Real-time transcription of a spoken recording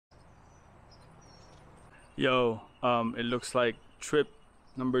Yo, it looks like trip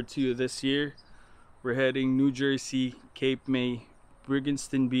number 2 this year. We're heading New Jersey, Cape May,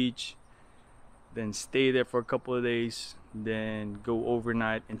 Brigantine Beach, then stay there for a couple of days, then go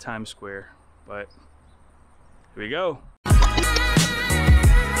overnight in Times Square. But here we go.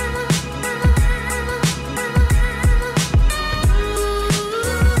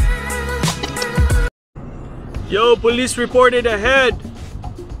 Yo, police reported ahead.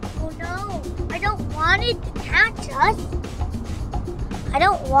 Oh no, I don't want it to catch us. I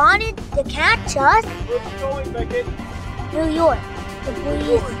don't want it to catch us. Where are you going, Beckett? New York. The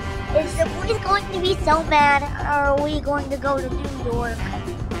police. Is the police going to be so mad, or are we going to go to New York?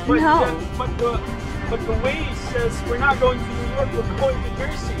 But, No. but the Waze says we're not going to New York, we're going to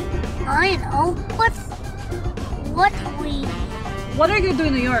Jersey. I know. What we What are you going to do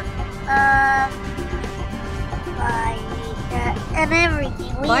in New York? buy and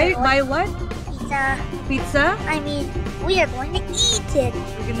everything. Buy what? Pizza. Pizza? I mean, we are going to eat it.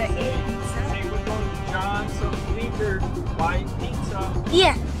 You're gonna eat pizza? Say we're going to John's, some Leader, buy pizza.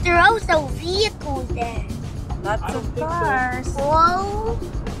 Yeah, there are also vehicles there. Lots I don't of think so. cars. Whoa.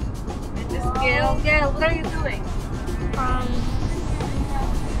 Just Gail, what are you doing?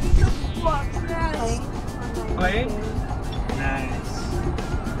 Playing? Nice.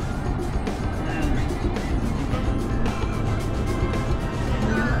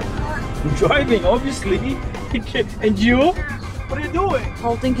 I'm driving, obviously. And you? What are you doing?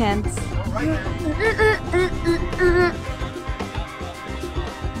 Holding hands.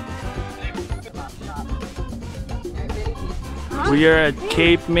 We are at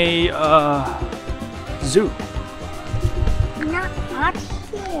Cape May Zoo. Not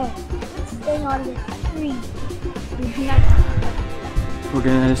here. Let's stay on the tree. We're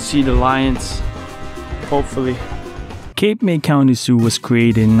gonna see the lions, hopefully. Cape May County Zoo was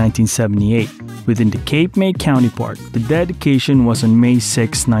created in 1978 within the Cape May County Park. The dedication was on May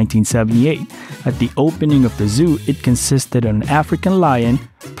 6, 1978. At the opening of the zoo, it consisted of an African lion,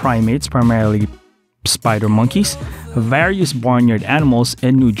 primates, primarily spider monkeys, various barnyard animals,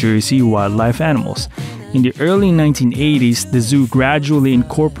 and New Jersey wildlife animals. In the early 1980s, the zoo gradually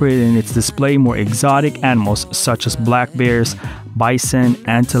incorporated in its display more exotic animals such as black bears, bison,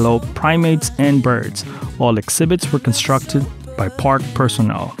 antelope, primates, and birds. All exhibits were constructed by park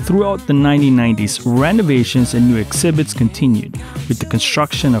personnel. Throughout the 1990s, renovations and new exhibits continued, with the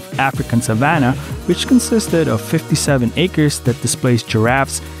construction of African Savannah, which consisted of 57 acres that displays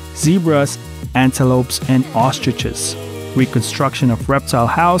giraffes, zebras, antelopes, and ostriches. Reconstruction of Reptile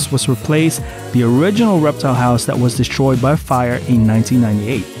House was replaced the original reptile house that was destroyed by fire in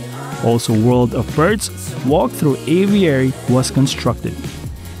 1998. Also, World of Birds walk-through aviary was constructed.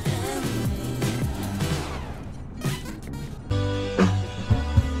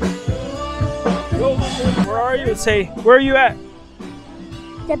 Where are you? Say, where are you at?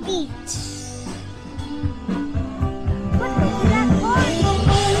 The beach.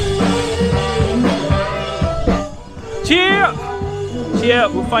 Cheer! Cheer,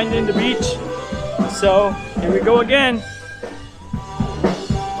 we'll find you in the beach. So, here we go again.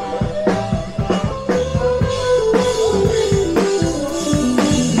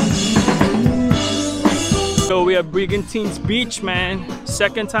 So we have Brigantine's Beach, man.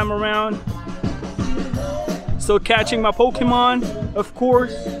 Second time around. Still catching my Pokemon, of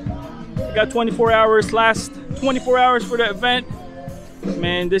course. I got 24 hours, last 24 hours for the event.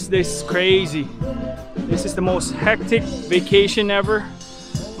 Man, this is crazy. This is the most hectic vacation ever.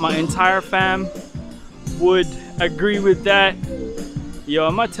 My entire fam would agree with that. Yo,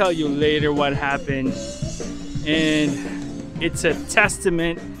 I'm gonna tell you later what happened. And it's a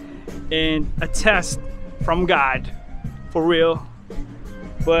testament and a test from God, for real.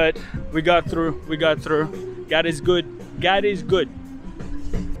 But we got through, God is good, God is good.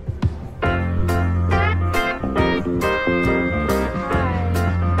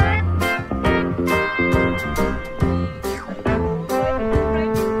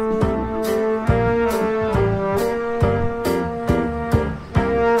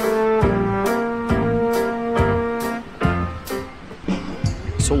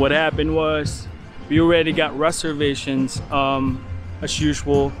 So what happened was, we already got reservations as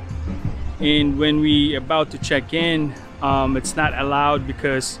usual, and when we about to check in, it's not allowed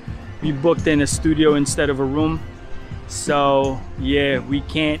because we booked in a studio instead of a room. So yeah, we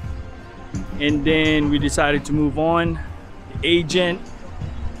can't. And then we decided to move on. The agent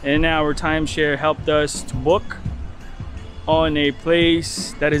and our timeshare helped us to book on a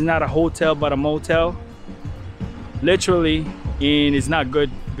place that is not a hotel but a motel, literally. And it's not good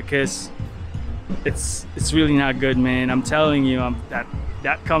because it's really not good, man. I'm telling you,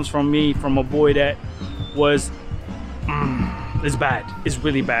 that comes from me, from a boy that was it's bad. It's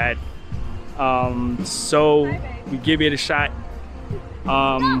really bad. So we give it a shot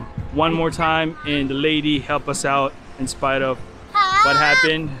one more time, and the lady helped us out in spite of what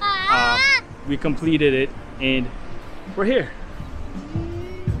happened. We completed it and we're here.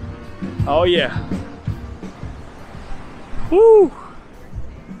 Oh yeah. Woo!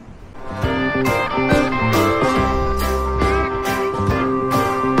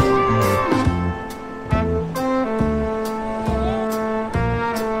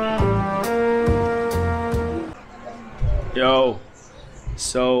 Yo,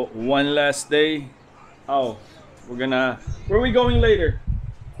 so one last day. Oh, where are we going later?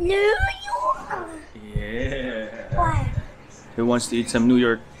 New York. Yeah. Why? Who wants to eat some New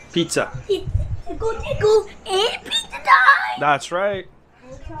York pizza? Tickle, tickle, and pizza time. That's right.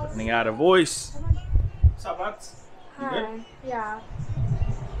 Running out of voice. What's up, Bats? You good? Yeah.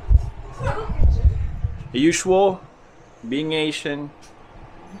 The usual, being Asian.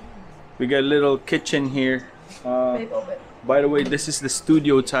 We got a little kitchen here. By the way, this is the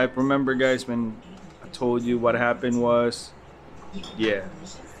studio type. Remember, guys, when I told you what happened was, yeah,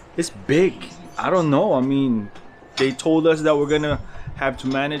 it's big. I don't know. I mean, they told us that we're gonna have to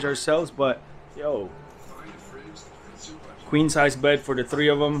manage ourselves, but yo, queen size bed for the three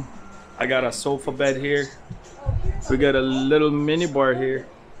of them. I got a sofa bed here. We got a little mini bar here,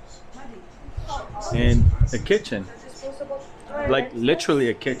 and a kitchen, like literally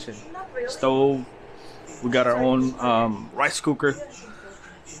a kitchen. Stove. We got our own rice cooker.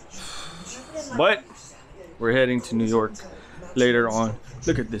 But we're heading to New York later on.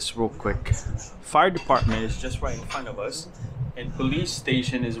 Look at this real quick. Fire department is just right in front of us, and police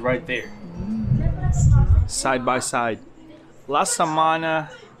station is right there. Side by side. La Samana,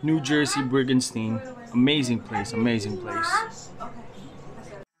 New Jersey, Brigantine. Amazing place, amazing place.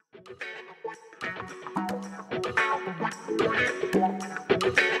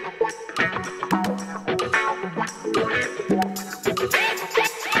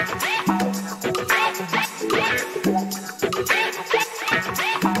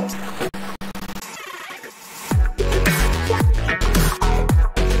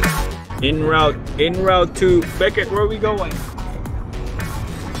 En route to Beckett. Where are we going?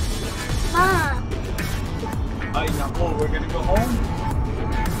 Mom. Ay, nako, we're gonna go home.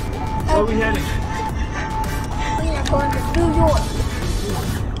 Where are we heading? We're going to New York.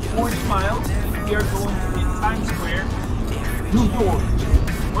 40 miles. We are going to be in Times Square, New York.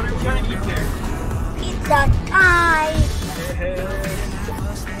 What are we gonna eat there? Pizza time.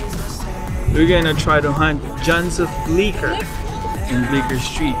 We're gonna try to hunt John's of Bleecker in Bleecker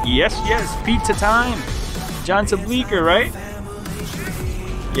Street. Yes, yes, pizza time. John's of Bleecker, right?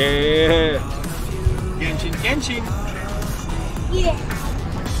 Yeah. Genshin, Genshin. Yeah.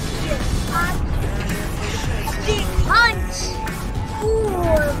 A big punch. Ooh,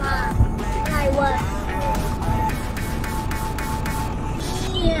 Mom. I was.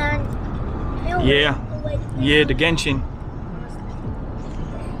 And Yeah. Yeah, the Genshin.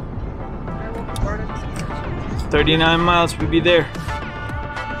 39 miles, we'll be there.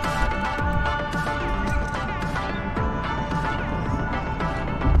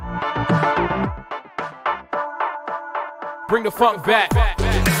 Bring the funk back.